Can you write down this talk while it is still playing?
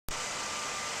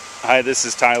Hi, this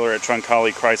is Tyler at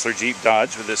Troncalli Chrysler Jeep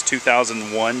Dodge with this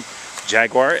 2001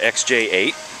 Jaguar XJ8.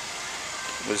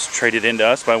 It was traded into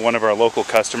us by one of our local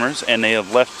customers, and they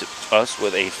have left us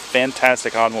with a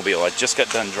fantastic automobile. I just got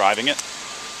done driving it.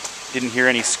 Didn't hear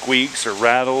any squeaks or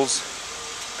rattles,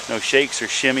 no shakes or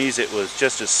shimmies. It was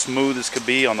just as smooth as could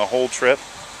be on the whole trip.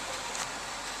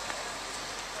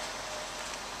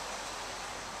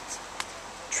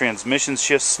 Transmission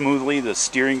shifts smoothly, the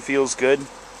steering feels good.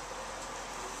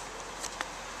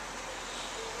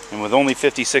 And with only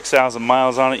 56,000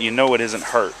 miles on it, you know it isn't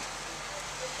hurt.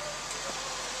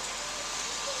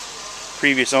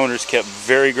 Previous owners kept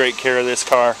very great care of this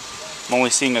car. I'm only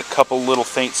seeing a couple little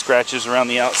faint scratches around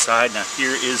the outside. Now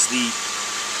here is the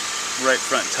right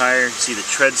front tire. See, the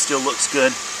tread still looks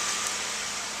good.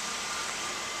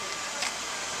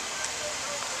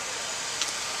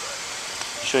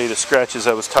 Show you the scratches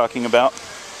I was talking about.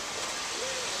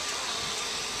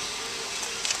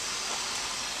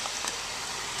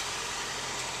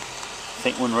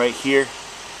 Faint one right here.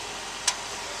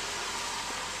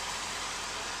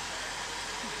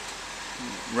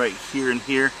 Right here and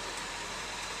here.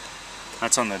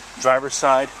 That's on the driver's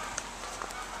side.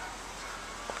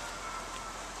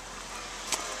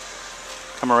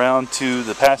 Come around to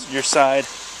the passenger side.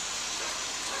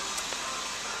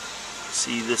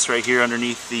 See this right here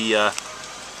underneath the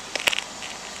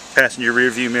passenger rear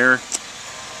view mirror.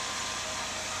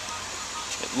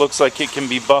 It looks like it can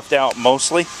be buffed out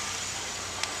mostly.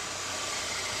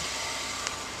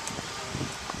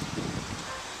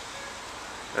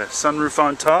 Got a sunroof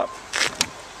on top.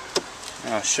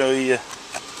 I'll show you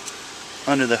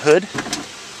under the hood.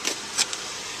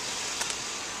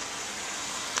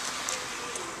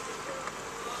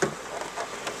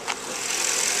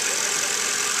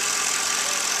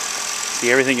 See,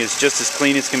 everything is just as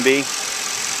clean as can be.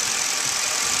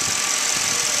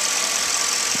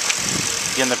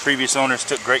 Again, the previous owners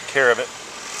took great care of it.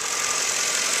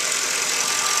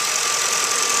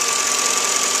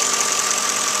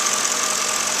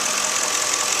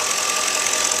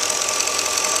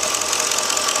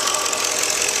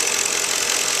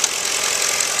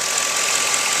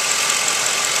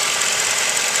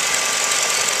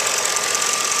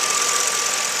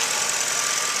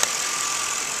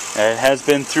 It has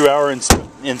been through our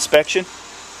inspection.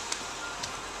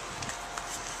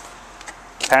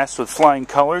 Passed with flying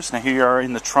colors. Now here you are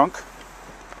in the trunk.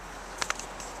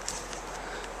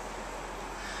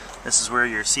 This is where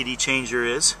your CD changer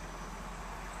is.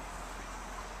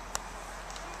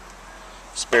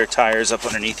 Spare tires up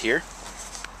underneath here.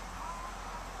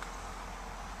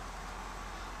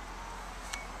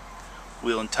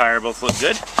 Wheel and tire both look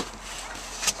good.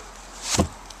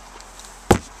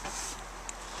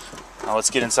 Now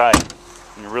let's get inside.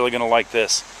 You're really going to like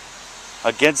this.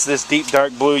 Against this deep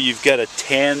dark blue, you've got a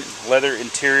tan leather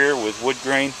interior with wood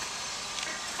grain.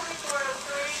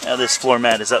 Now this floor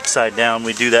mat is upside down.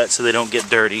 We do that so they don't get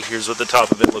dirty. Here's what the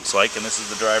top of it looks like, and this is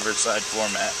the driver's side floor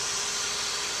mat.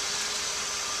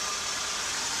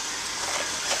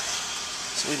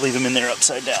 So we leave them in there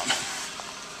upside down.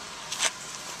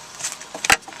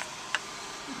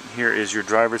 Here is your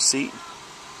driver's seat.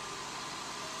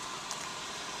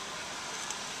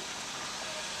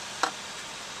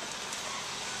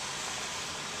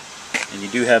 And you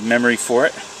do have memory for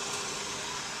it.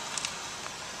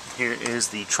 Here is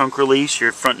the trunk release,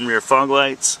 your front and rear fog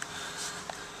lights.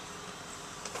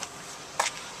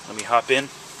 Let me hop in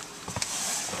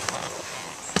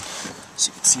so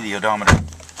you can see the odometer.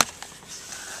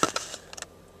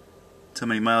 That's how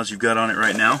many miles you've got on it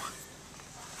right now.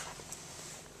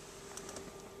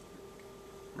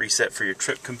 Reset for your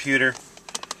trip computer.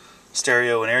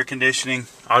 Stereo and air conditioning,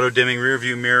 auto dimming rear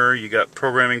view mirror. You got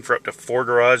programming for up to 4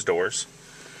 garage doors.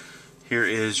 Here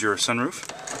is your sunroof.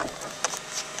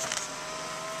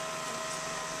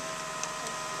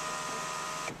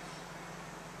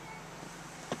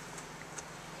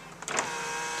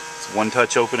 It's one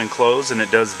touch open and close, and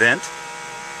it does vent.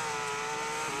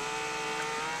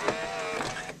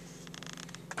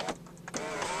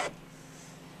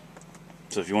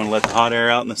 So if you want to let the hot air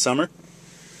out in the summer,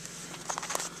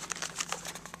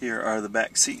 here are the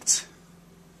back seats.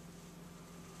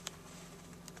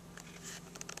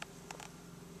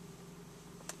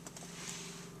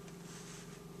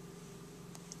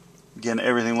 Again,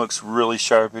 everything looks really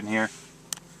sharp in here.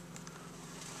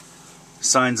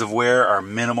 Signs of wear are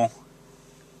minimal.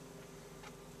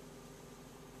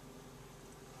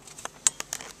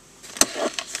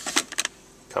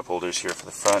 Cup holders here for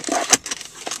the front.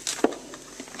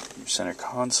 Your center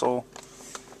console.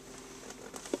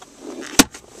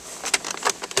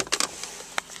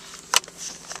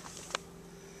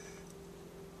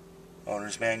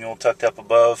 Owner's manual tucked up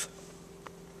above.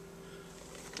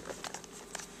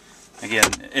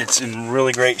 Again, it's in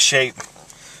really great shape.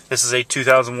 This is a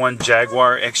 2001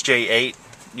 Jaguar XJ8.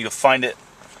 You'll find it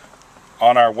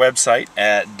on our website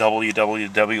at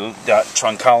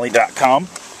www.troncalli.com.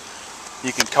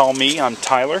 You can call me, I'm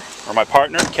Tyler, or my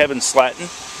partner, Kevin Slatton.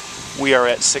 We are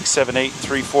at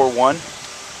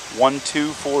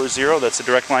 678-341-1240. That's a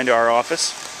direct line to our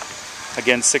office.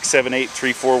 Again,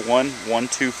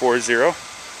 678-341-1240.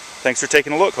 Thanks for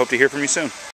taking a look. Hope to hear from you soon.